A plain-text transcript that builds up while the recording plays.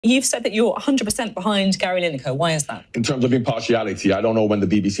You've said that you're 100% behind Gary Lineker. Why is that? In terms of impartiality, I don't know when the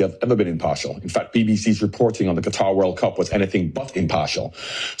BBC have ever been impartial. In fact, BBC's reporting on the Qatar World Cup was anything but impartial.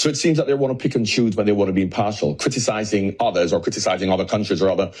 So it seems that they want to pick and choose when they want to be impartial. Criticizing others or criticizing other countries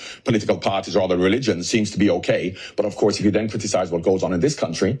or other political parties or other religions seems to be okay. But of course, if you then criticize what goes on in this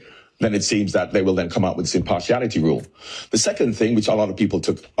country, then it seems that they will then come out with this impartiality rule. The second thing, which a lot of people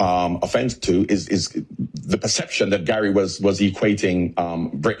took offense to, is the perception that Gary was equating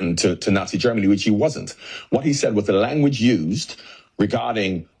Britain to Nazi Germany, which he wasn't. What he said was the language used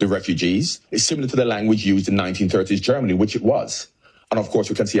regarding the refugees is similar to the language used in 1930s Germany, which it was. And of course,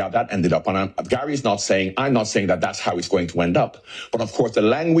 you can see how that ended up. And Gary is not saying, I'm not saying that that's how it's going to end up. But of course, the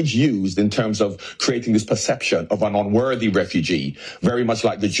language used in terms of creating this perception of an unworthy refugee, very much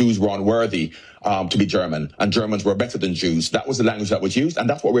like the Jews were unworthy to be German and Germans were better than Jews. That was the language that was used. And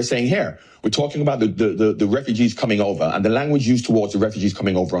that's what we're saying here. We're talking about the refugees coming over, and the language used towards the refugees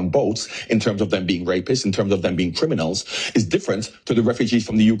coming over on boats in terms of them being rapists, in terms of them being criminals, is different to the refugees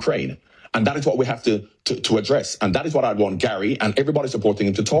from the Ukraine. And that is what we have to address. And that is what I want Gary and everybody supporting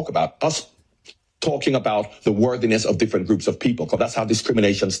him to talk about. Us talking about the worthiness of different groups of people, because that's how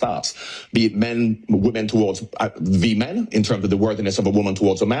discrimination starts. Be it men, women towards men, in terms of the worthiness of a woman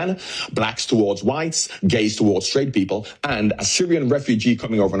towards a man, blacks towards whites, gays towards straight people, and a Syrian refugee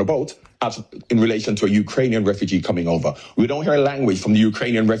coming over on a boat as in relation to a Ukrainian refugee coming over. We don't hear language from the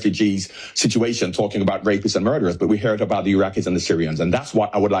Ukrainian refugees situation talking about rapists and murderers, but we hear it about the Iraqis and the Syrians. And that's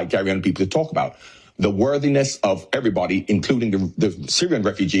what I would like Gary and people to talk about. The worthiness of everybody, including the Syrian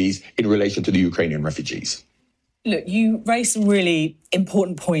refugees, in relation to the Ukrainian refugees. Look, you raised some really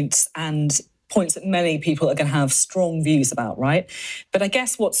important points and points that many people are going to have strong views about, right? But I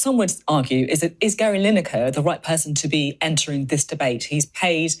guess what some would argue is that is Gary Lineker the right person to be entering this debate? He's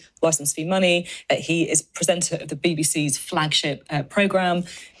paid licence fee money. He is presenter of the BBC's flagship programme.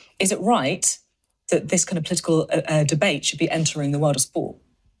 Is it right that this kind of political debate should be entering the world of sport?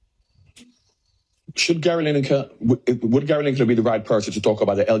 Would Gary Lineker be the right person to talk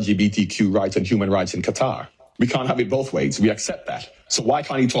about the LGBTQ rights and human rights in Qatar? We can't have it both ways. We accept that. So why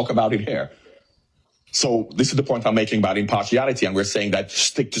can't he talk about it here? So this is the point I'm making about impartiality, and we're saying that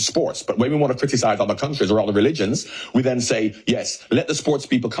stick to sports. But when we want to criticize other countries or other religions, we then say, yes, let the sports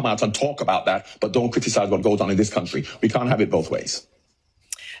people come out and talk about that, but don't criticize what goes on in this country. We can't have it both ways.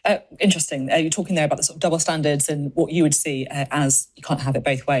 Interesting. You're talking there about the sort of double standards and what you would see as you can't have it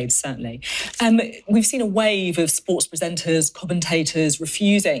both ways, certainly. We've seen a wave of sports presenters, commentators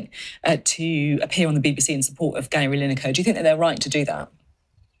refusing to appear on the BBC in support of Gary Lineker. Do you think that they're right to do that?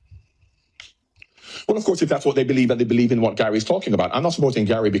 Well, of course, if that's what they believe, and they believe in what Gary's talking about. I'm not supporting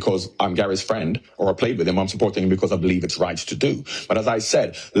Gary because I'm Gary's friend or I played with him. I'm supporting him because I believe it's right to do. But as I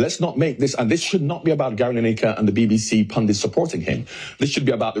said, let's not make this, and this should not be about Gary Lineker and the BBC pundits supporting him. This should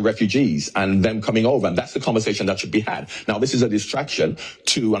be about the refugees and them coming over. And that's the conversation that should be had. Now, this is a distraction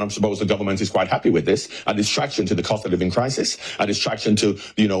to, and I suppose the government is quite happy with this, a distraction to the cost of living crisis, a distraction to,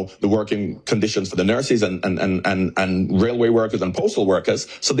 you know, the working conditions for the nurses and railway workers and postal workers.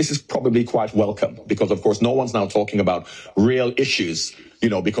 So this is probably quite welcome, because of course no one's now talking about real issues, you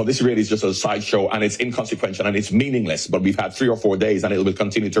know, because this really is just a sideshow and it's inconsequential and it's meaningless. But we've had 3 or 4 days and it will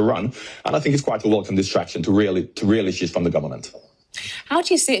continue to run. And I think it's quite a welcome distraction to real issues from the government. How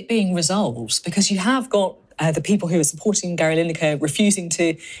do you see it being resolved? Because you have got the people who are supporting Gary Lineker refusing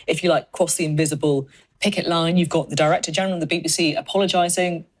to, if you like, cross the invisible picket line. You've got the Director General of the BBC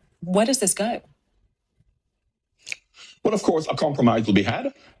apologising. Where does this go? Well, of course, a compromise will be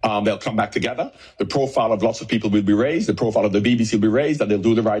had. They'll come back together. The profile of lots of people will be raised. The profile of the BBC will be raised, and they'll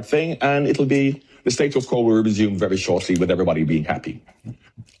do the right thing. And it'll be, the status quo will resume very shortly with everybody being happy.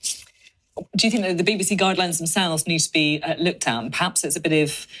 Do you think that the BBC guidelines themselves need to be looked at? Perhaps it's a bit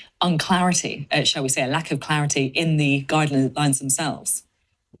of unclarity, shall we say, a lack of clarity in the guidelines themselves.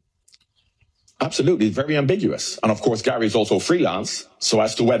 Absolutely, very ambiguous. And of course, Gary is also freelance. So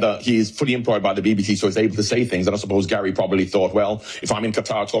as to whether he is fully employed by the BBC, so he's able to say things, and I suppose Gary probably thought, well, if I'm in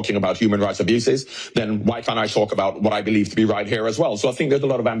Qatar talking about human rights abuses, then why can't I talk about what I believe to be right here as well? So I think there's a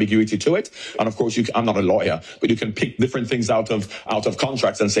lot of ambiguity to it. And of course, I'm not a lawyer, but you can pick different things out of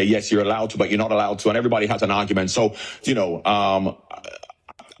contracts and say, yes, you're allowed to, but you're not allowed to. And everybody has an argument. So, you know,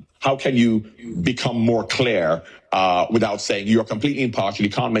 how can you become more clear without saying you're completely impartial,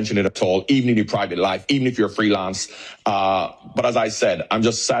 you can't mention it at all, even in your private life, even if you're freelance? But as I said, I'm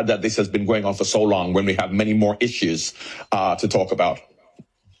just sad that this has been going on for so long when we have many more issues to talk about.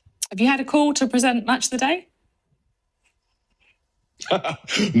 Have you had a call to present Match of the Day?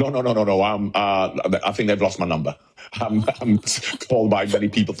 No. I think they've lost my number. I'm called by many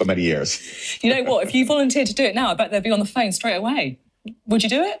people for many years. You know what? If you volunteered to do it now, I bet they'd be on the phone straight away. Would you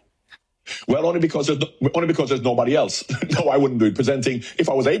do it? Well, only because there's nobody else. No, I wouldn't do it. Presenting, if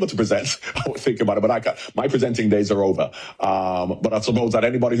I was able to present, I would think about it. But my presenting days are over. But I suppose that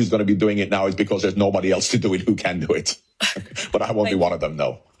anybody who's going to be doing it now is because there's nobody else to do it who can do it. But I won't be one of them,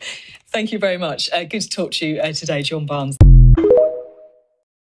 no. Thank you very much. Good to talk to you today, John Barnes.